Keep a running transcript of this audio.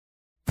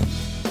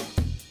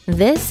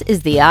This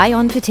is The Eye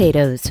on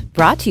Potatoes,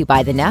 brought to you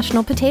by the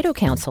National Potato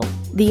Council.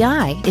 The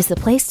Eye is the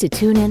place to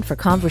tune in for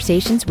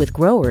conversations with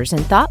growers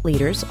and thought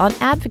leaders on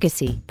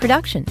advocacy,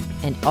 production,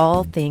 and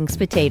all things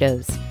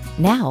potatoes.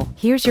 Now,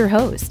 here's your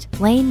host,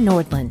 Lane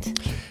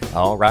Nordland.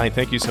 All right,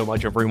 thank you so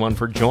much, everyone,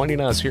 for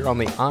joining us here on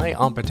the Eye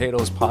on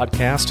Potatoes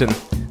podcast. And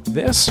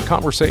this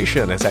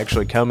conversation is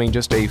actually coming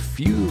just a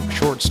few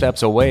short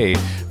steps away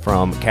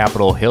from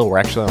Capitol Hill. We're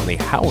actually on the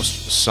House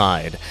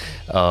side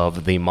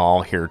of the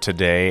mall here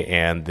today,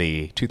 and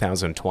the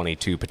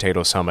 2022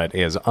 Potato Summit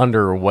is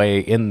underway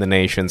in the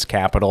nation's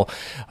capital.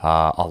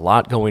 A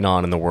lot going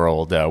on in the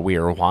world. We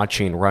are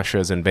watching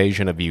Russia's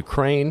invasion of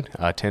Ukraine.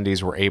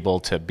 Attendees were able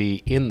to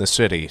be in the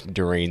city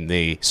during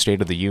the State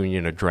of the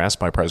Union address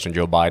by President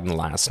Joe Biden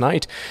last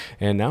night,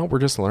 and now we're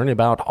just learning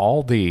about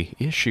all the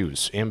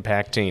issues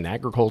impacting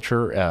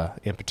agriculture,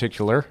 in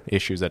particular,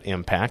 issues that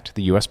impact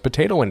the U.S.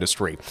 potato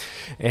industry.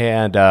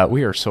 And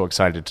we are so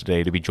excited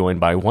today to be joined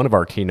by one of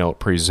our keynote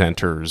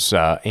presenters,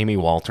 Amy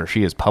Walter.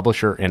 She is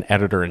publisher and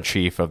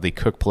editor-in-chief of the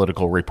Cook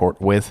Political Report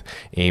with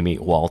Amy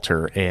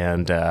Walter,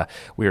 and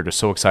we are just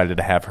so excited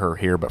to have her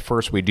here. But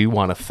first, we do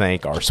want to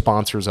thank our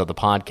sponsors of the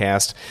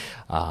podcast,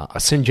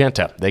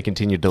 Syngenta. They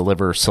continue to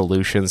deliver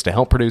solutions to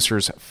help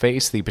producers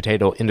face the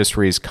potato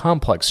industry's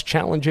complex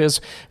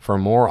challenges. For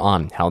more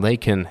on how they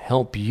can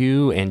help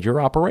you and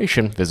your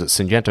operation, visit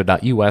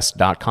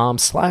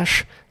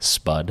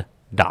syngenta.us.com/spud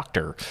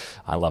doctor.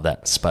 I love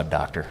that, Spud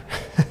Doctor.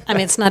 I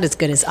mean, it's not as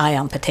good as Eye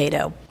on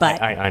Potato,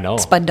 but I know.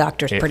 Spud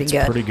Doctor's pretty good.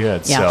 It's pretty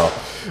good. Yeah. So,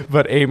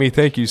 but Amy,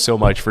 thank you so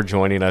much for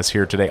joining us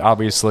here today.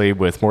 Obviously,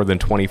 with more than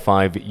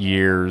 25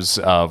 years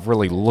of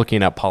really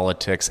looking at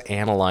politics,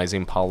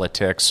 analyzing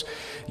politics,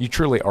 you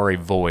truly are a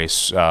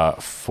voice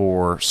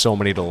for so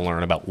many to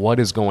learn about what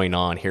is going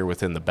on here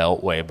within the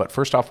Beltway. But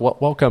first off,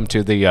 welcome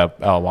to the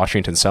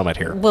Washington Summit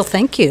here. Well,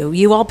 thank you.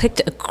 You all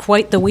picked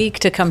quite the week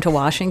to come to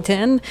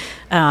Washington.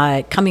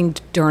 Coming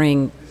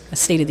during a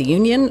State of the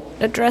Union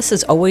address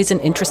is always an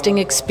interesting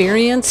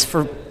experience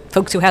for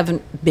folks who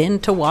haven't been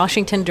to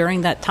Washington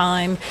during that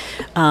time.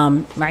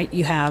 Right?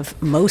 You have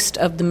most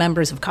of the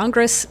members of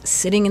Congress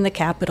sitting in the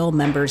Capitol,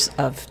 members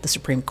of the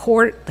Supreme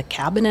Court, the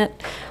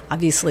cabinet.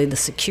 Obviously, the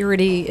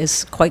security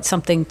is quite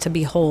something to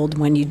behold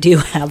when you do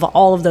have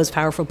all of those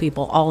powerful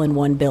people all in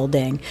one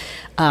building.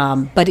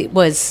 But it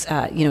was,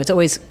 it's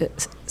always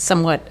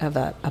somewhat of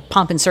a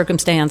pomp and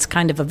circumstance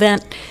kind of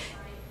event.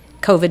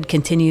 COVID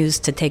continues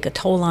to take a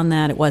toll on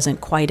that. It wasn't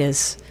quite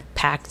as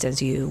packed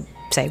as you,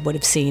 say, would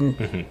have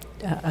seen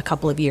a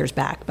couple of years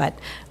back. But,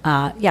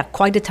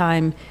 quite a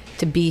time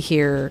to be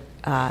here.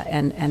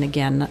 And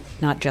again,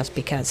 not just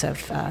because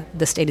of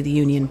the State of the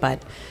Union,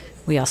 but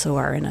we also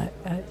are in a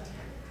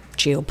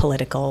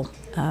geopolitical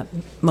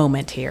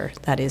moment here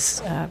that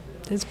is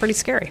it's pretty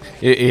scary.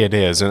 It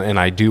is, and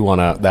I do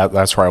want to,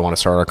 that's where I want to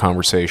start our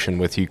conversation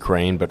with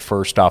Ukraine. But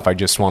first off, I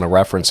just want to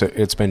reference it.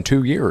 It's been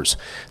 2 years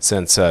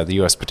since the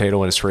U.S.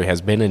 potato industry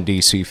has been in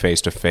D.C.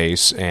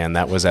 face-to-face, and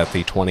that was at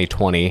the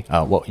 2020,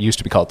 what used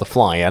to be called the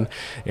Fly-In,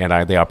 and I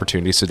had the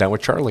opportunity to sit down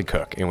with Charlie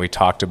Cook, and we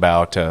talked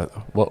about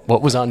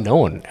what was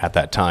unknown at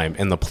that time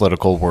in the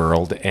political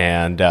world.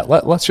 And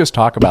let's just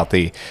talk about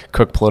the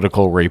Cook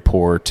Political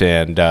Report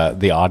and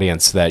the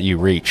audience that you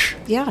reach.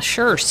 Yeah,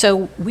 sure.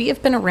 So we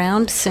have been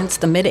around since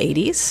the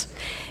mid-'80s,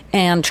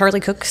 and Charlie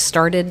Cook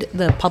started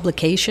the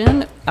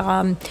publication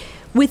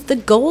with the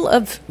goal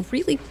of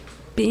really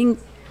being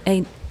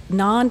a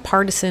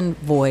nonpartisan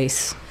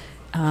voice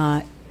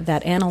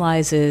that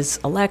analyzes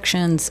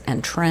elections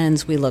and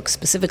trends. We look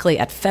specifically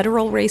at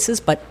federal races,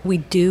 but we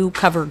do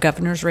cover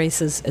governor's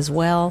races as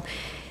well.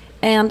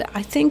 And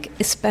I think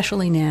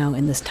especially now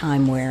in this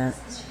time where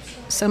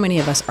so many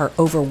of us are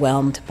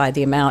overwhelmed by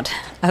the amount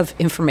of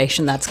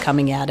information that's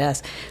coming at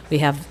us, we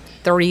have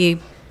 30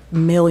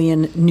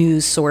 million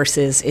news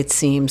sources, it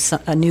seems.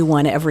 A new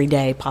one every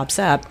day pops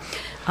up.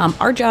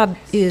 Our job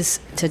is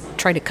to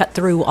try to cut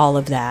through all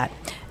of that.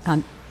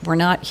 We're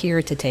not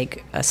here to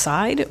take a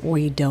side.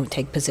 We don't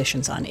take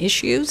positions on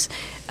issues.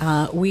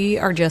 We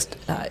are just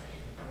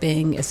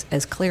being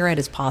as clear-eyed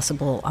as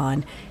possible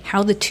on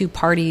how the two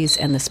parties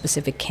and the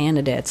specific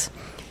candidates,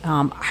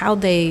 how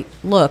they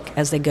look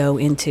as they go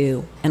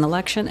into an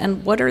election,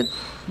 and what are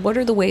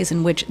the ways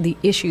in which the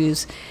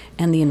issues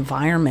and the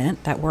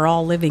environment that we're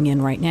all living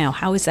in right now,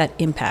 how is that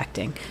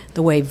impacting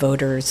the way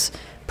voters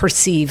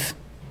perceive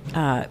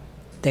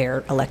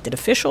their elected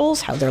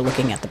officials, how they're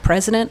looking at the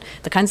president,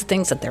 the kinds of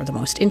things that they're the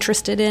most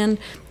interested in.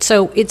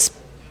 So it's,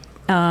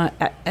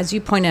 as you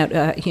point out,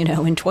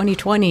 in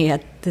 2020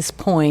 at this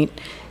point,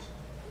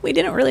 we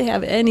didn't really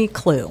have any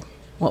clue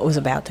what was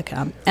about to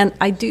come. And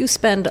I do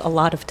spend a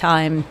lot of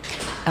time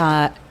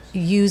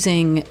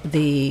using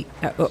the,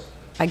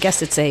 I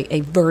guess it's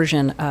a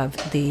version of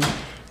the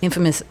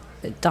infamous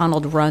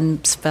Donald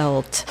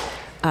Rumsfeld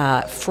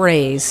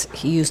phrase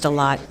he used a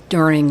lot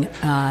during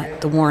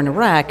the war in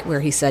Iraq, where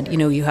he said,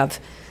 you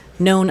have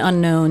known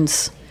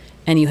unknowns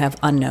and you have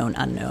unknown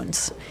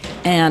unknowns.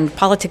 And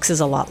politics is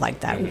a lot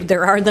like that.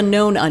 There are the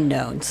known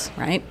unknowns,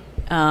 right?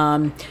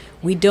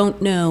 We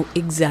don't know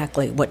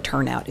exactly what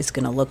turnout is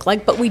going to look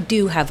like, but we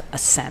do have a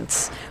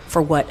sense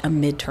for what a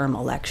midterm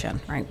election,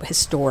 right,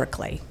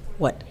 historically,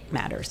 what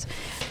matters.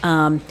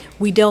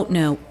 We don't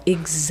know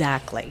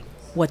exactly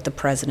what the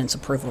president's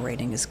approval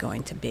rating is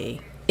going to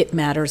be. It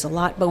matters a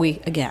lot, but we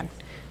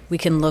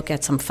can look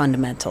at some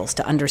fundamentals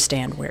to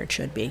understand where it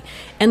should be.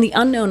 And the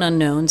unknown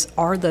unknowns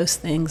are those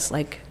things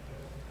like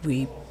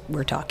we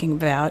were talking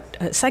about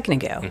a second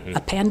ago, a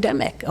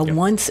pandemic, a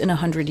once in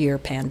 100-year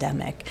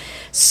pandemic.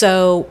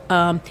 So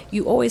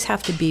you always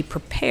have to be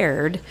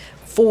prepared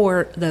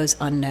for those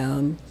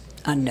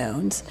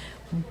unknowns,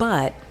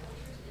 but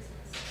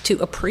to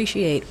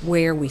appreciate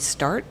where we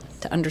start,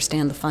 to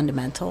understand the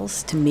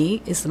fundamentals, to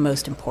me, is the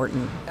most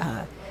important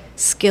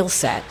skill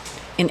set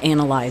in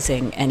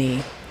analyzing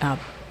any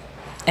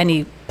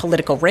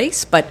political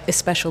race, but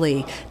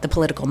especially the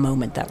political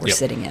moment that we're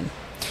sitting in.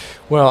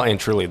 Well, and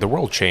truly, the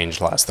world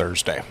changed last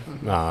Thursday.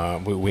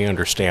 We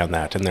understand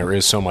that, and there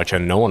is so much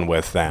unknown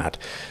with that.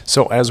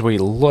 So as we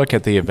look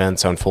at the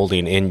events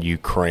unfolding in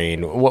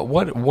Ukraine,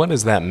 what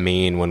does that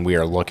mean when we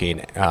are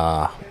looking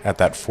at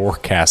that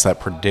forecast,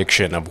 that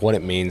prediction of what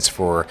it means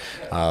for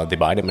the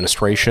Biden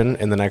administration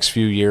in the next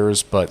few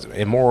years,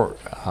 but more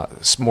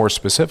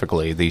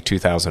specifically, the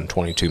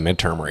 2022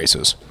 midterm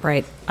races?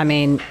 Right. I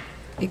mean,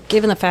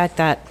 given the fact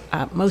that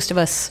most of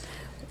us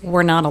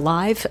were not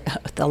alive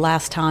the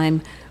last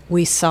time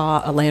we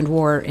saw a land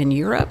war in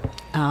Europe,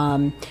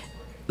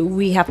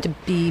 we have to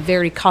be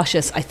very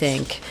cautious, I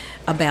think,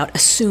 about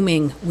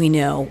assuming we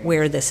know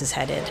where this is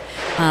headed.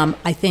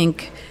 I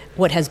think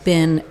what has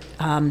been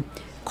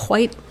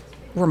quite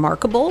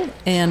remarkable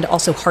and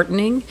also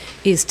heartening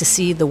is to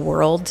see the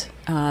world,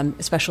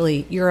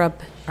 especially Europe,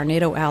 our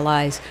NATO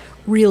allies,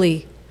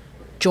 really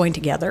join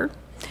together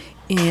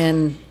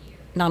in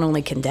not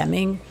only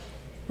condemning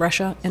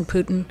Russia and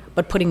Putin,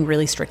 but putting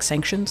really strict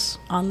sanctions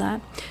on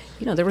that.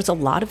 You know, there was a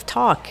lot of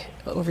talk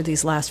over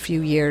these last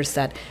few years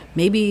that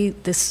maybe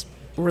this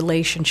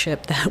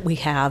relationship that we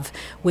have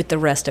with the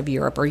rest of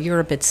Europe, or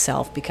Europe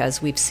itself, because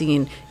we've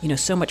seen,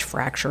 so much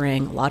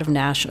fracturing, a lot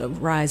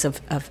of rise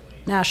of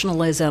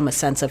nationalism, a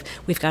sense of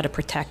we've got to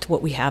protect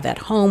what we have at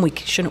home. We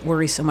shouldn't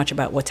worry so much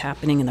about what's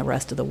happening in the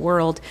rest of the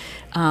world.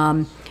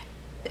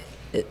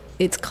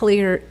 It's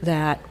clear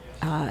that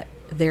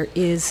there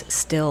is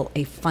still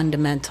a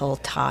fundamental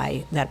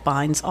tie that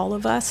binds all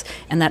of us,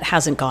 and that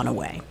hasn't gone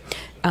away.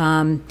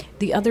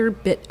 The other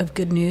bit of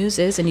good news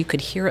is, and you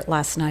could hear it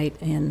last night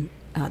in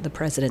the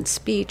president's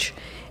speech,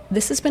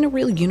 this has been a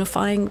real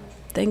unifying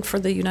thing for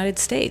the United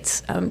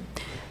States.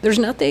 There's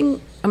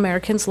nothing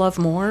Americans love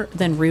more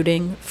than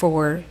rooting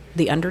for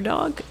the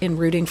underdog and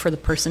rooting for the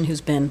person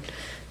who's been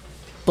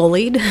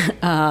bullied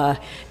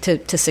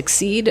to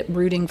succeed,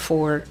 rooting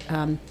for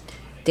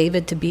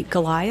David to beat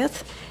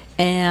Goliath.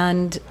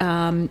 And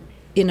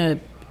in a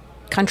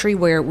country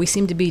where we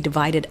seem to be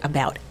divided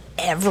about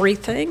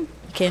everything,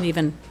 can't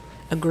even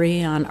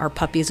agree on our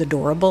puppy is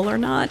adorable or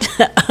not,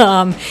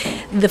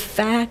 the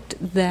fact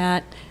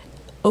that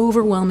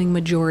overwhelming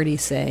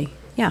majorities say,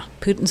 yeah,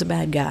 Putin's a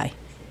bad guy.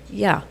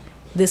 Yeah,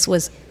 this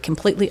was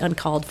completely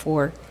uncalled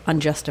for,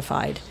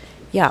 unjustified.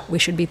 Yeah, we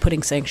should be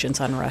putting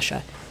sanctions on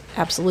Russia.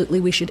 Absolutely,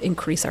 we should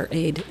increase our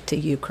aid to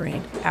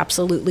Ukraine.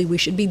 Absolutely, we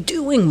should be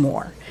doing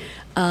more.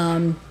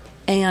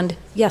 And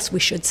yes, we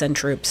should send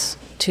troops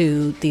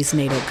to these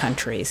NATO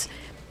countries.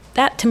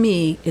 That, to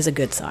me, is a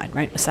good sign,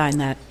 right? A sign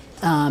that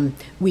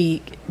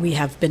we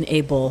have been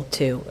able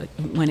to,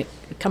 when it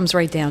comes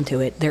right down to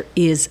it, there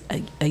is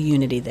a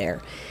unity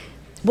there.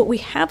 What we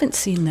haven't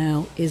seen,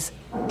 though, is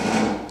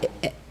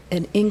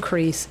an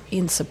increase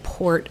in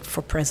support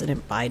for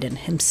President Biden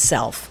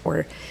himself,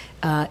 or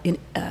in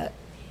a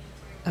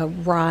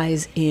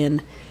rise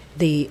in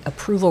the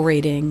approval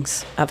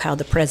ratings of how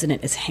the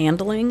president is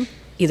handling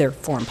either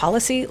foreign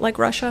policy like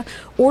Russia,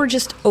 or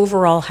just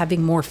overall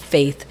having more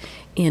faith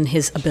in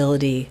his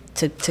ability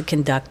to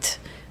conduct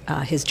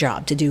his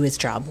job, to do his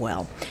job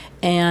well.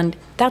 And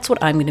that's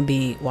what I'm going to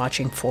be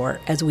watching for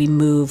as we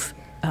move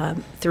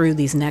through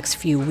these next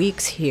few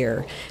weeks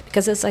here.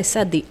 Because as I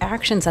said, the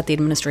actions that the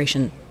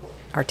administration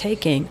are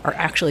taking are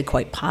actually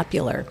quite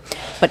popular.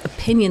 But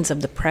opinions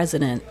of the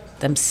president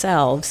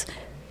themselves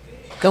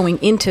going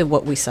into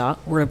what we saw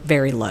were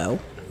very low,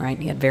 right?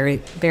 He had very,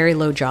 very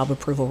low job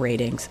approval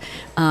ratings.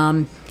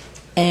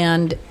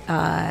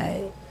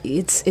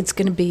 It's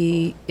going to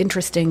be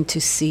interesting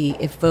to see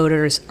if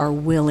voters are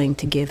willing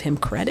to give him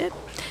credit.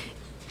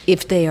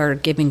 If they are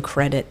giving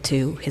credit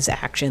to his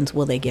actions,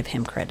 will they give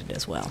him credit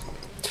as well?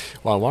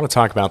 Well, I want to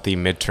talk about the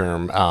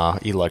midterm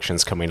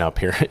elections coming up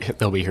here.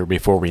 They'll be here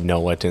before we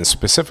know it, and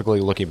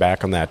specifically looking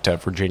back on that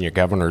Virginia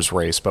governor's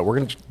race. But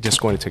we're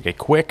just going to take a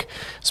quick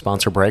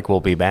sponsor break. We'll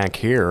be back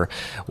here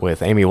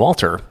with Amy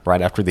Walter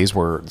right after these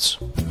words.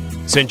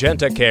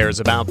 Syngenta cares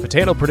about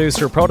potato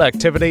producer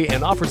productivity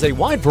and offers a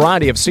wide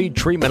variety of seed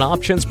treatment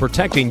options,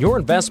 protecting your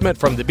investment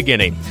from the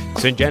beginning.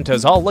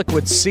 Syngenta's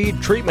all-liquid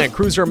seed treatment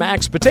Cruiser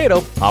Max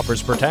Potato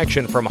offers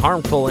protection from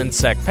harmful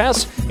insect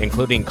pests,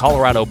 including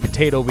Colorado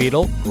potato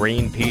beetle,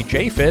 green peach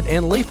aphid,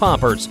 and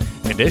leafhoppers.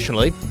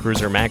 Additionally,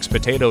 Cruiser Max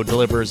Potato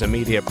delivers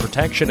immediate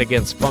protection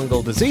against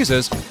fungal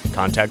diseases.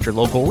 Contact your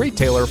local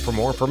retailer for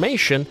more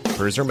information.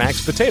 Cruiser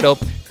Max Potato,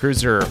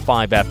 Cruiser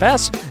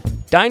 5FS,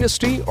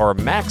 Dynasty, or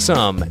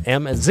Maxim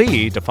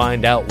MZ to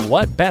find out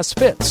what best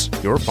fits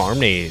your farm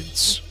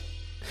needs.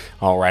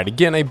 All right,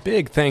 again, a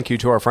big thank you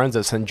to our friends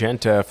at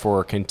Syngenta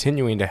for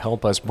continuing to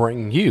help us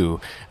bring you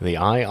the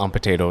Eye on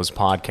Potatoes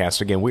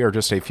podcast. Again, we are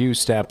just a few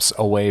steps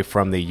away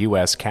from the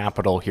U.S.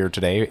 Capitol here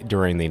today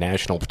during the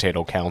National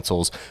Potato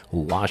Council's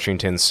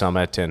Washington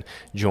Summit. And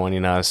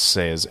joining us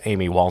is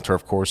Amy Walter,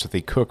 of course, with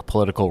the Cook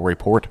Political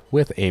Report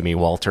with Amy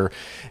Walter.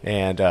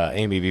 And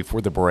Amy,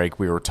 before the break,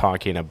 we were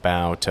talking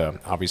about,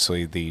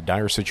 obviously, the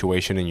dire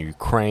situation in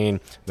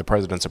Ukraine, the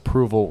president's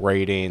approval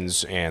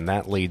ratings, and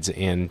that leads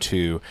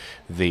into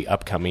the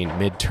upcoming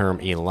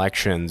midterm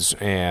elections.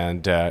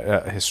 And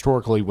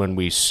historically, when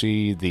we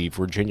see the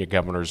Virginia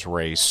governor's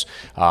race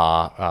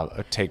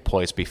take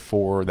place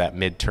before that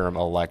midterm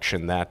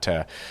election,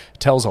 that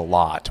tells a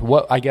lot.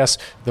 What, I guess,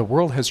 the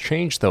world has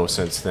changed, though,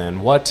 since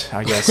then. What,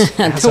 I guess,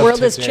 the world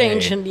has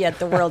changed, and yet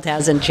the world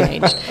hasn't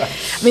changed.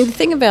 I mean, the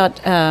thing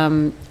about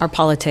our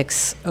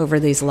politics over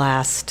these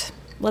last,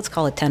 let's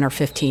call it 10 or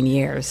 15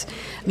 years.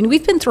 I mean,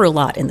 we've been through a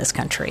lot in this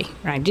country,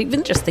 right?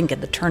 Even just think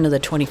at the turn of the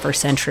 21st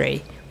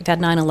century. We've had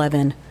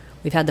 9/11,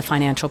 we've had the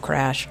financial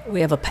crash,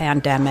 we have a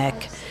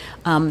pandemic,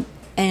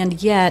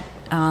 and yet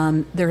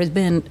there has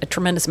been a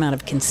tremendous amount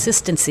of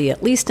consistency,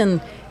 at least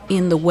in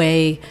the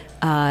way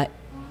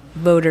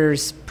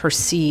voters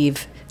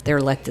perceive their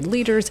elected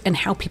leaders and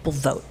how people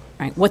vote,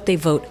 right? What they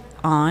vote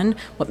on,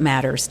 what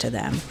matters to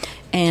them.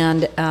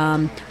 And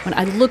when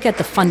I look at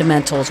the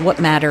fundamentals, what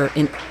matter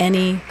in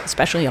any,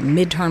 especially a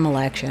midterm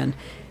election,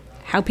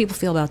 how people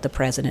feel about the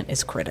president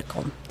is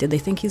critical. Did they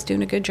think he's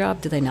doing a good job?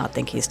 Do they not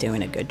think he's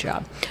doing a good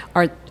job?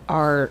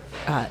 Are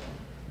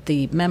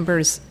the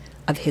members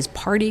of his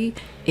party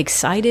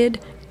excited,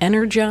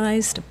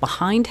 energized,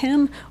 behind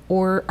him,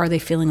 or are they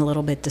feeling a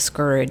little bit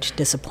discouraged,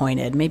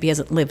 disappointed? Maybe he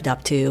hasn't lived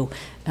up to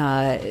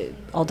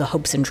all the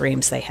hopes and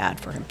dreams they had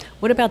for him.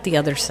 What about the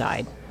other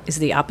side? Is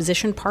the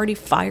opposition party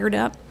fired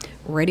up,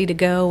 ready to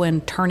go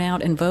and turn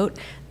out and vote?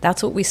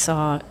 That's what we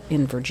saw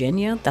in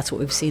Virginia. That's what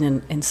we've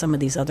seen in some of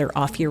these other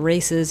off-year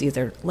races,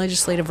 either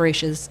legislative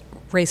races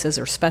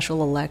or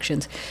special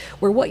elections,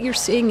 where what you're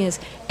seeing is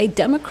a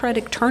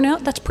Democratic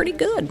turnout that's pretty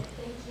good.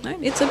 Right?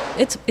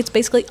 It's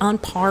basically on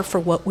par for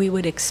what we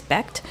would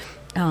expect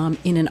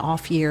in an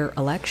off-year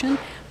election,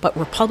 but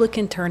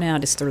Republican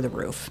turnout is through the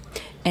roof.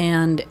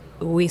 And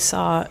we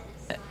saw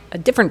a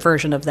different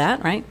version of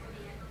that, right?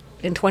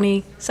 In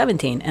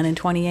 2017 and in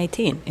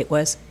 2018, it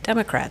was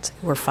Democrats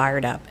who were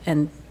fired up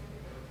and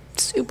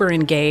super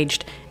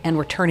engaged and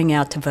were turning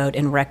out to vote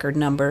in record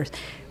numbers.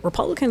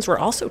 Republicans were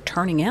also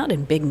turning out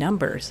in big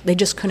numbers. They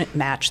just couldn't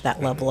match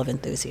that level of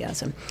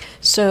enthusiasm.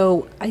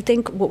 So I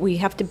think what we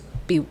have to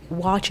be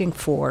watching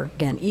for,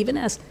 again, even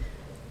as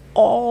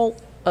all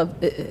of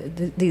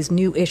these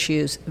new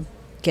issues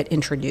get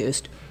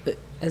introduced,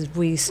 as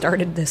we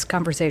started this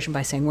conversation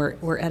by saying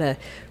we're at a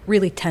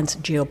really tense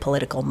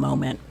geopolitical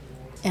moment.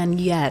 And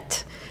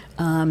yet,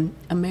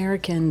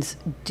 Americans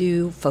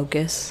do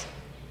focus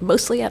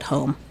mostly at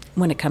home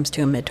when it comes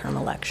to a midterm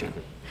election.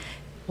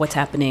 What's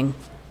happening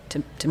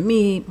to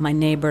me, my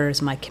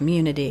neighbors, my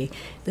community.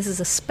 This is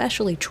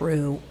especially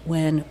true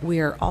when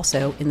we are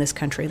also in this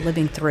country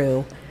living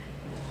through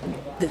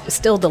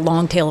still the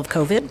long tail of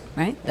COVID,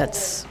 right?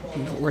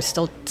 We're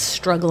still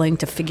struggling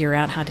to figure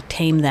out how to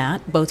tame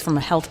that, both from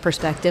a health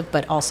perspective,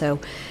 but also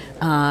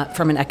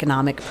from an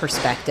economic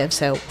perspective.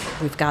 So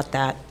we've got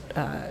that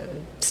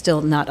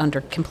still not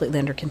completely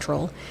under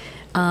control,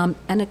 and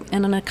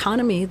an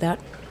economy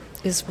that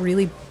is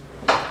really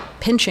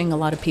pinching a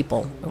lot of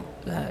people.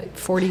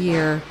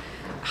 40-year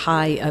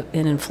high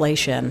in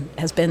inflation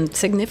has been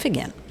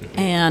significant,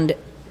 and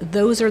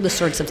those are the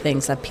sorts of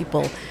things that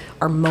people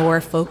are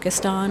more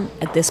focused on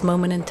at this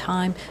moment in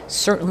time.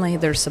 Certainly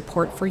there's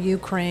support for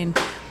Ukraine,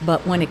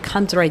 but when it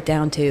comes right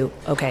down to,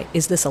 okay,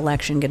 is this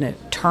election going to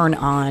turn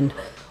on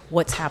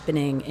what's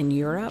happening in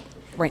Europe?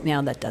 Right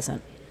now that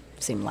doesn't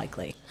seem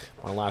likely.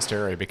 One last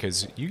area,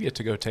 because you get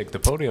to go take the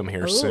podium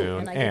here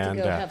soon, and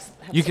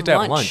you get to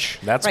have lunch.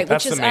 That's right,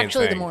 that's which the is main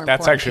actually thing. The more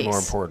that's important actually piece.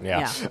 more important.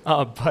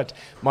 Yeah.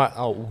 But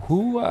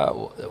who,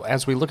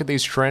 as we look at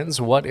these trends,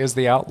 what is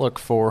the outlook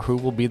for who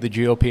will be the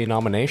GOP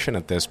nomination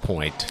at this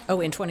point? Oh,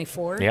 in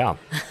 24? Yeah.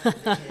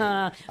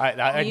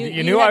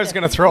 You knew I was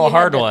going to throw a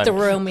hard one.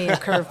 Throw me a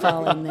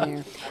curveball in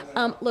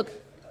there. Look,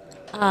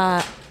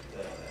 I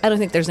don't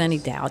think there's any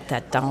doubt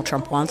that Donald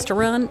Trump wants to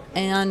run,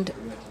 and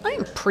I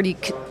am pretty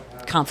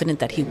confident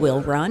that he will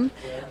run,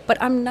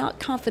 but I'm not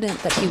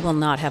confident that he will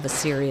not have a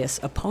serious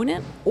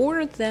opponent,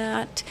 or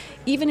that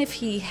even if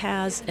he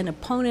has an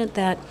opponent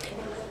that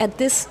at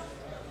this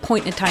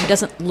point in time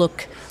doesn't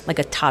look like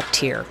a top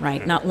tier,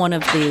 right? Not one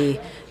of the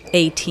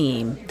A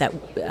team that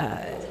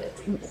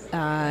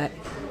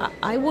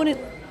I wouldn't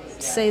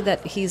say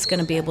that he's going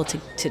to be able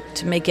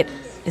to make it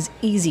as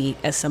easy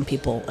as some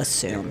people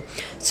assume.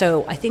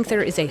 So I think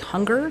there is a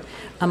hunger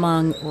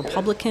among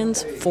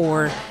Republicans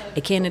for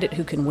a candidate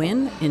who can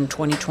win in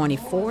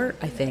 2024.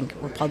 I think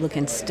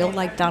Republicans still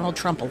like Donald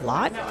Trump a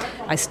lot.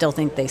 I still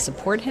think they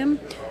support him.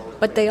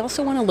 But they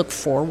also want to look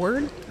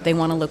forward. They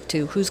want to look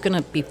to who's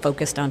going to be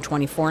focused on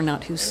 24,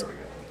 not who's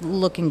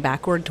looking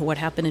backward to what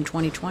happened in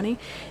 2020.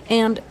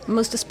 And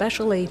most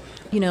especially,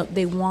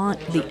 they want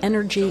the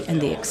energy and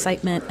the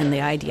excitement and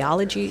the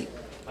ideology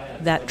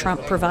that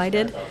Trump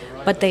provided.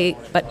 But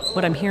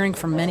what I'm hearing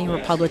from many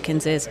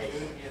Republicans is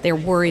they're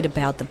worried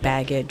about the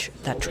baggage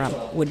that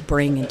Trump would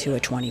bring into a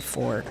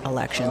 24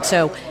 election.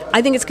 So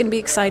I think it's going to be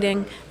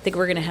exciting. I think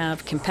we're going to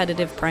have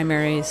competitive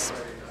primaries,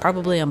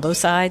 probably on both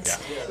sides,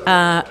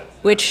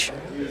 which,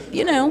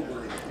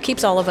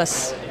 keeps all of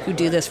us who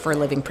do this for a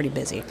living pretty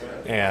busy.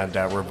 And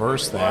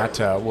reverse that,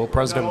 will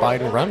President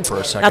Biden run for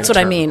a second That's what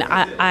term? I mean.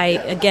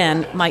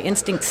 Again, my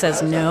instinct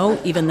says no,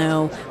 even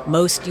though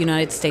most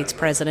United States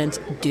presidents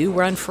do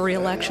run for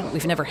re-election.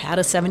 We've never had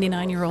a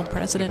 79-year-old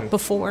president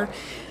before.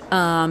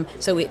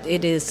 So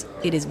it is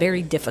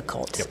very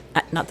difficult. Yep.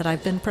 Not that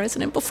I've been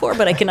president before,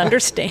 but I can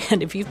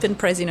understand if you've been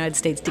president of the United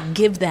States to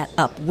give that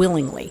up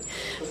willingly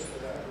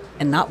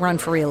and not run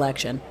for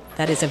re-election.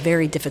 That is a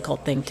very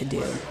difficult thing to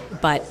do.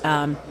 But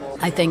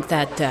I think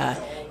that,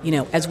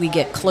 as we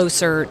get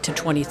closer to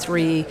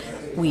 23,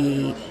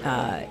 we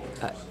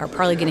are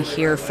probably going to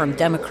hear from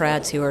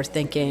Democrats who are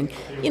thinking,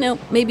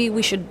 maybe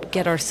we should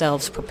get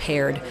ourselves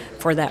prepared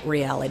for that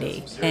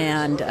reality.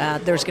 And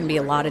there's going to be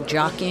a lot of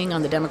jockeying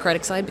on the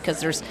Democratic side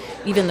because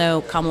even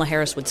though Kamala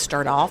Harris would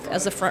start off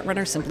as a front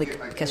runner simply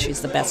because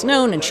she's the best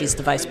known and she's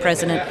the vice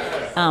president,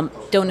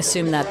 don't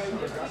assume that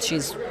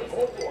she's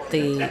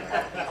the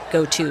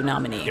go-to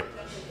nominee. Yep.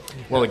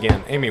 Well,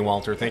 again, Amy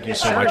Walter, thank you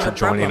so much for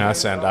joining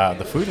us. And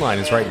the food line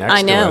is right next to us.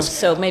 I know,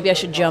 so maybe I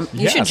should jump.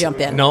 You should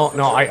jump in. No,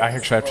 I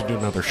actually have to do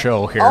another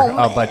show here.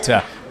 But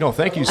no,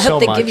 thank you so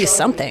much. I hope they give you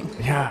something.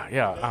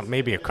 Yeah,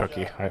 maybe a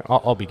cookie.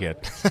 I'll be good.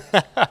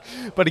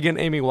 But again,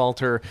 Amy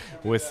Walter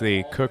with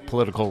the Cook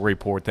Political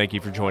Report, thank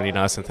you for joining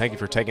us, and thank you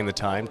for taking the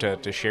time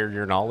to share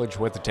your knowledge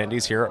with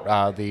attendees here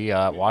at the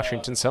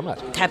Washington Summit.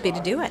 Happy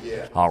to do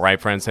it. All right,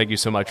 friends, thank you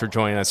so much for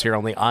joining us here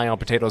on the Eye on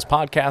Potatoes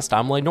podcast.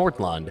 I'm Lane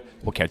Nordlund.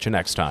 We'll catch you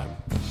next time.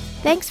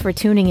 Thanks for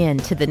tuning in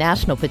to the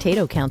National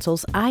Potato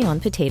Council's Eye on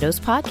Potatoes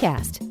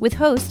podcast with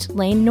host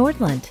Lane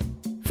Nordlund.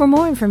 For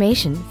more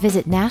information,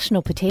 visit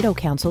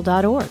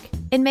nationalpotatocouncil.org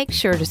and make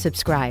sure to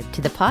subscribe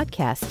to the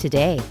podcast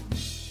today.